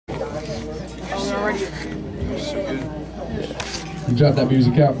Drop that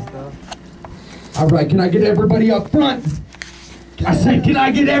music out. All right, can I get everybody up front? I said, can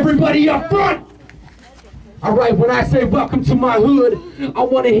I get everybody up front? All right, when I say welcome to my hood, I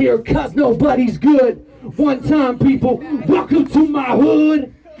want to hear cause nobody's good. One time, people, welcome to my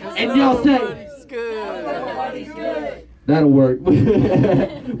hood. And y'all say, nobody's good. That'll work.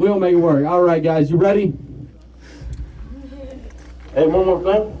 We'll make it work. All right, guys, you ready? Hey, one more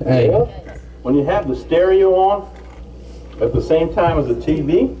thing. Hey. When you have the stereo on at the same time as the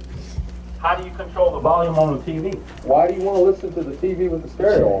TV, how do you control the volume on the TV? Why do you want to listen to the TV with the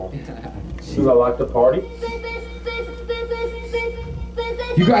stereo on? Because I like to party.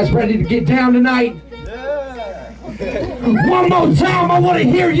 You guys ready to get down tonight? Yeah. One more time, I want to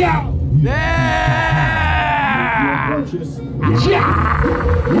hear y'all. Yeah. Yeah.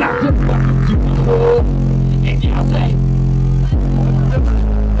 Knock the fucking to my hood. And y'all say,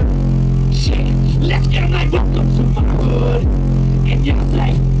 shit, let's get them like welcome to my hood. And y'all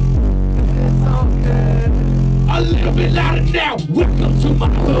say, it's all good. A little bit louder now, welcome to my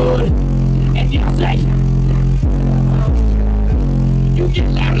hood. And y'all say, you get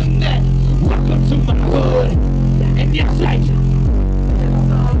louder than that, welcome to my hood. And y'all say,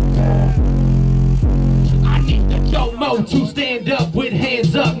 I need the Jomo to stand up with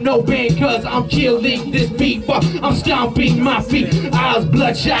hands up, no band, cause I'm killing this beat, but I'm stomping my feet. Eyes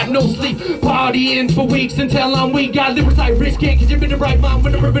bloodshot, no sleep, partying for weeks until I'm weak. Got lyrics like Rich King, cause you're in the right mind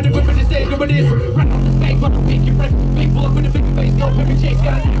when I'm ripping the whip in the stage, doing this. Right on the stage, but I'm picking right, big pull up with a big face, no pivot chase,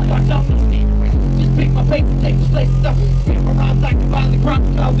 got it, watch out, no need. Just pick my paper, take this place, stuff. Spit my rhymes like a violent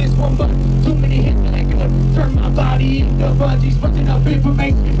crime. Call this one, but too many hits that I can turn my body into bungees. Bunching up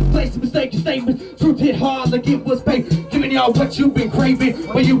information, replacing mistaken statements. Truth hit hard like it was fake. Giving y'all what you've been craving,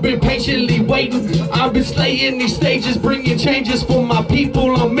 but you've been patiently waiting. I've been slaying these stages, bringing changes for my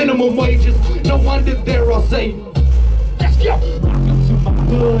people on minimum wages. No wonder they're all saying, let's go. Welcome to my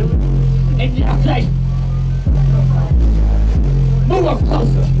hood. And y'all say, move up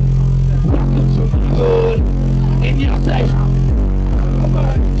closer. Welcome to my hood. And y'all say, oh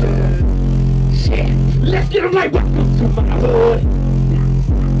my God. Shit, let's get them like welcome to my hood.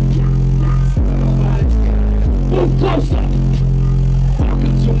 Move closer.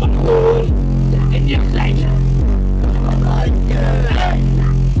 Welcome to my hood. And y'all say, oh my God.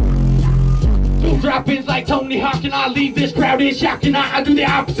 Two drop-ins like Tony Hawk, and I leave this crowd in shock, and I do the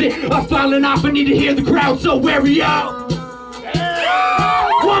opposite of falling off. I need to hear the crowd, so where we are.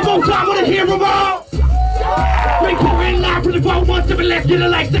 One more time, I wanna hear them all. Bring pouring live from the phone, 1-7, let's get it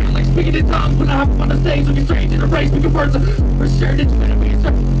like sound like speaking in tongues. When I hop up on the stage, looking strange in a race, speaking words for sure it's gonna be a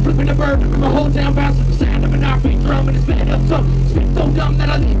flipping the bird, and my whole town bouncing the sound of an offbeat drum, and it's made up some spit so dumb that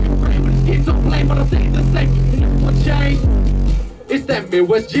I leave your brain when his kids don't play, but I'm saying the same, and everyone's changed. It's that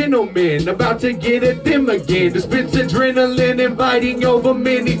Midwest gentleman about to get at them again. Dispense adrenaline, inviting over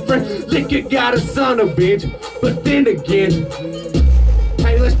many friends. Liquor got a son of a bitch, but then again.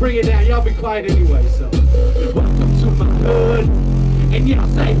 Hey, let's bring it down. Y'all be quiet anyway, so. Welcome to my hood. And y'all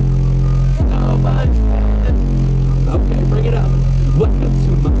say, oh my God. Okay, bring it up. Welcome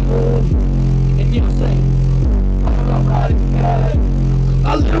to my hood. And y'all say, oh my God.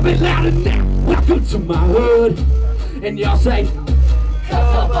 A little bit louder now. Welcome to my hood. And y'all say,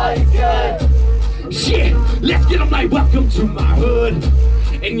 nobody's good. Shit, let's get them like welcome to my hood.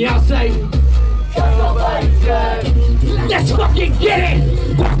 And y'all say, nobody's good. Let's fucking get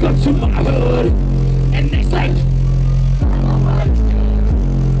it. Welcome to my hood. And they say, nobody's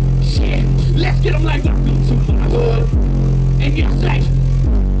good. Shit, let's get them like welcome to my hood. And y'all say,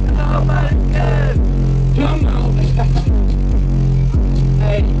 nobody's good. Come on.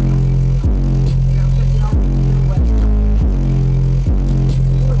 Hey.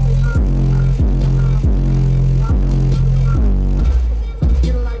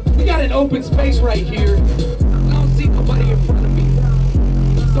 An open space right here. I don't see nobody in front of me.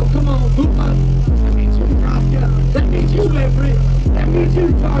 So come on, move on. That means you, Rosca. That means you, Everett. That means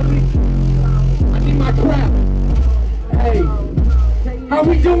you, Charlie. I need my crowd. Hey, how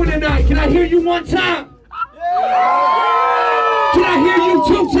we doing tonight? Can I hear you one time? Can I hear you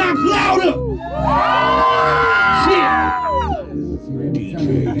 2 times louder?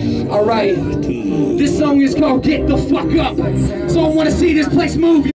 Shit. All right. This song is called Get the Fuck Up. So I want to see this place move.